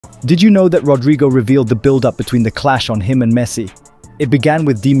Did you know that Rodrygo revealed the build-up between the clash on him and Messi? It began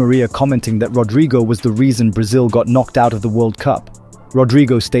with Di Maria commenting that Rodrygo was the reason Brazil got knocked out of the World Cup.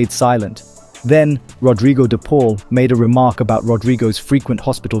 Rodrygo stayed silent. Then, Rodrigo de Paul made a remark about Rodrygo's frequent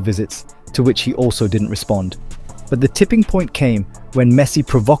hospital visits, to which he also didn't respond. But the tipping point came when Messi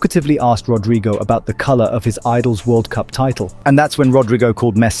provocatively asked Rodrygo about the color of his idol's World Cup title. And that's when Rodrygo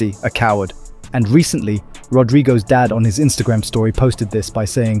called Messi a coward. And recently, Rodrygo's dad on his Instagram story posted this by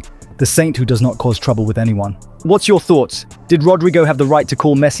saying, "The saint who does not cause trouble with anyone." What's your thoughts? Did Rodrygo have the right to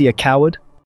call Messi a coward?